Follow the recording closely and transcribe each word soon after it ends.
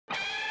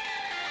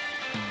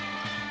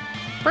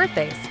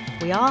Birthdays,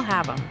 we all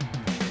have them.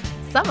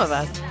 Some of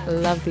us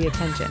love the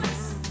attention,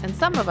 and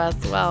some of us,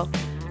 well,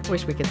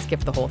 wish we could skip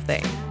the whole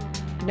thing.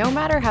 No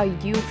matter how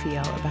you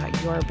feel about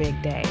your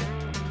big day,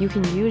 you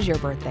can use your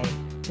birthday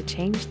to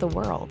change the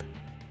world.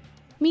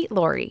 Meet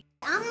Lory.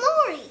 I'm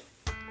Lory.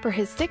 For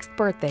his 6th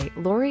birthday,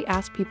 Lory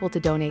asked people to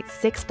donate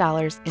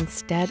 $6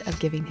 instead of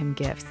giving him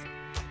gifts.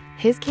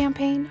 His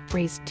campaign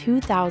raised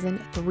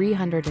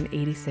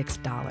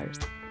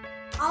 $2,386.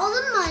 All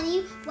the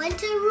money went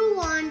to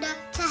Rwanda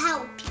to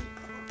help people.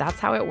 That's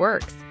how it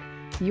works.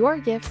 Your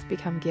gifts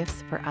become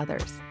gifts for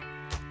others.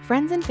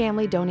 Friends and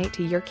family donate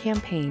to your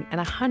campaign, and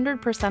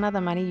 100% of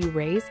the money you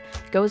raise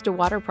goes to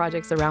water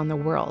projects around the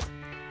world.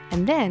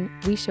 And then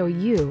we show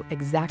you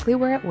exactly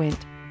where it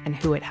went and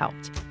who it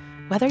helped.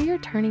 Whether you're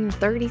turning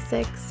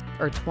 36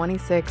 or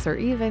 26 or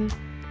even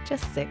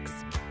just 6,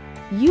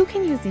 you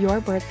can use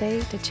your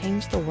birthday to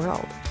change the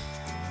world.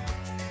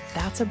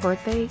 That's a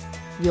birthday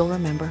you'll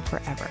remember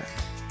forever.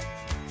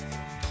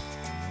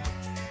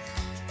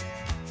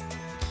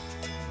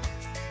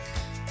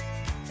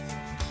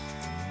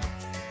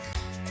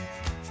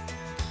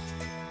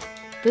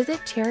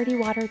 Visit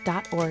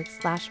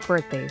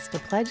charitywater.org/birthdays to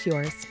pledge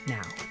yours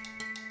now.